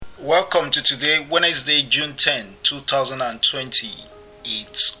Welcome to today, Wednesday, June 10, 2020.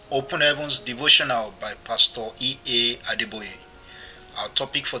 It's Open Heavens Devotional by Pastor E.A. Adeboye. Our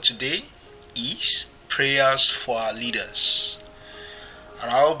topic for today is Prayers for Our Leaders. And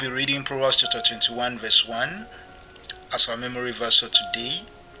I'll be reading Proverbs chapter 21 verse 1 as our memory verse for today.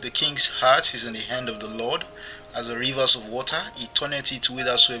 The king's heart is in the hand of the Lord, as the rivers of water, he turneth it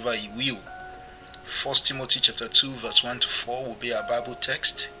whithersoever he will. 1 Timothy chapter 2 verse 1 to 4 will be our Bible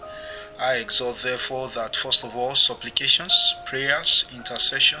text. I exhort therefore that first of all supplications, prayers,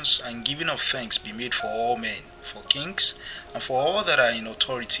 intercessions, and giving of thanks be made for all men, for kings, and for all that are in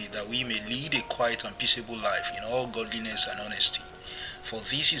authority, that we may lead a quiet and peaceable life in all godliness and honesty. For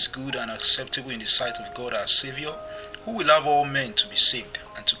this is good and acceptable in the sight of God our Saviour, who will have all men to be saved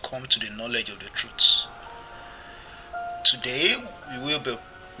and to come to the knowledge of the truth. Today we will be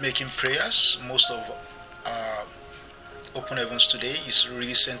making prayers. Most of our Open Heavens today is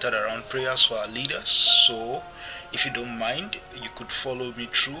really centered around prayers for our leaders. So if you don't mind, you could follow me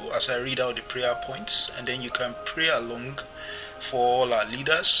through as I read out the prayer points, and then you can pray along for all our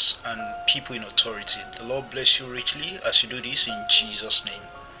leaders and people in authority. The Lord bless you richly as you do this in Jesus' name.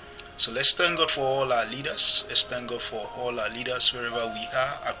 So let's thank God for all our leaders. Let's thank God for all our leaders wherever we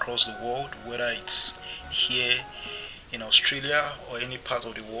are across the world, whether it's here in Australia or any part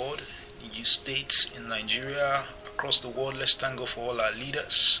of the world, in the States, in Nigeria, across the world. Let's thank God for all our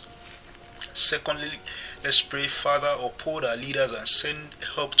leaders. Secondly, let's pray, Father, uphold our leaders and send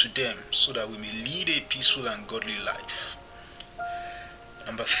help to them so that we may lead a peaceful and godly life.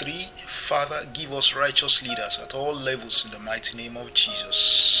 Number 3, Father, give us righteous leaders at all levels in the mighty name of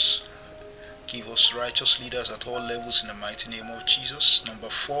Jesus. Give us righteous leaders at all levels in the mighty name of Jesus. Number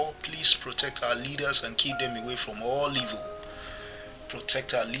 4, please protect our leaders and keep them away from all evil.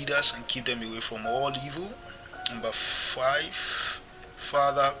 Protect our leaders and keep them away from all evil. Number 5,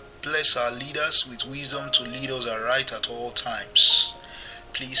 Father, bless our leaders with wisdom to lead us aright at all times.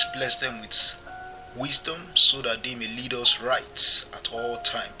 Please bless them with wisdom so that they may lead us right at all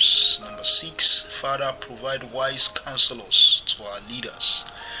times. Number 6, Father, provide wise counselors to our leaders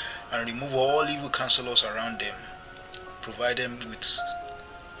and remove all evil counselors around them. Provide them with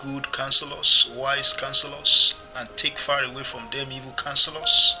good counselors, wise counselors, and take far away from them evil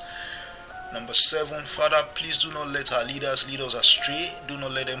counselors. Number 7, Father, please do not let our leaders lead us astray. Do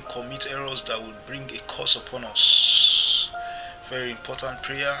not let them commit errors that will bring a curse upon us. Very important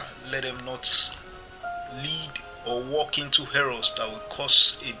prayer. Let them not lead or walk into errors that will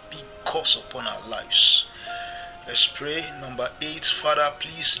cause a big curse upon our lives. Let's pray. Number 8, Father,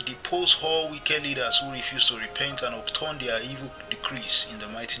 please depose all wicked leaders who refuse to repent and upturn their evil decrees in the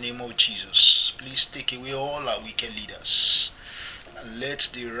mighty name of Jesus. Please take away all our wicked leaders. And let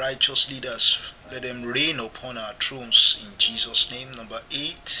the righteous leaders, let them reign upon our thrones in Jesus' name. Number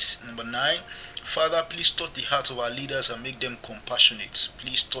 9, Father, please touch the heart of our leaders and make them compassionate.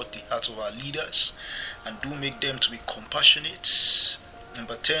 Please touch the heart of our leaders and do make them to be compassionate.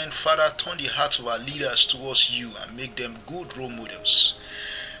 Number 10, Father, turn the heart of our leaders towards you and make them good role models.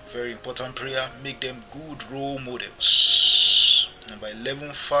 Very important prayer. Make them good role models. Number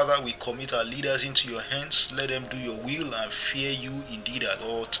 11, Father, we commit our leaders into your hands. Let them do your will and fear you indeed at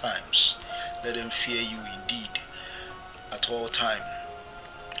all times. Let them fear you indeed at all time.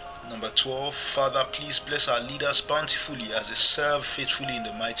 Number 12, Father, please bless our leaders bountifully as they serve faithfully in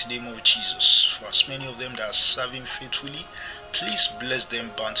the mighty name of Jesus. For as many of them that are serving faithfully, please bless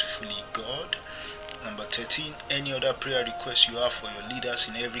them bountifully, God. Number 13, any other prayer request you have for your leaders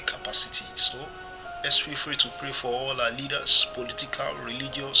in every capacity. So let's feel free to pray for all our leaders, political,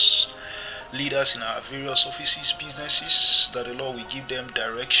 religious, leaders in our various offices, businesses, that the Lord will give them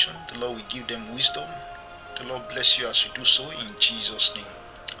direction, the Lord will give them wisdom. The Lord bless you as you do so in Jesus' name.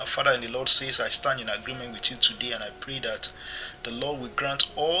 Our Father in the Lord says, I stand in agreement with you today, and I pray that the Lord will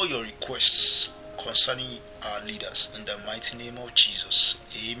grant all your requests concerning our leaders in the mighty name of Jesus.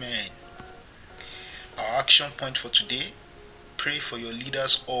 Amen. Our action point for today: pray for your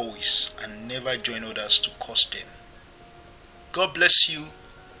leaders always and never join others to curse them. God bless you.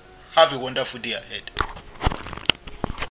 Have a wonderful day ahead.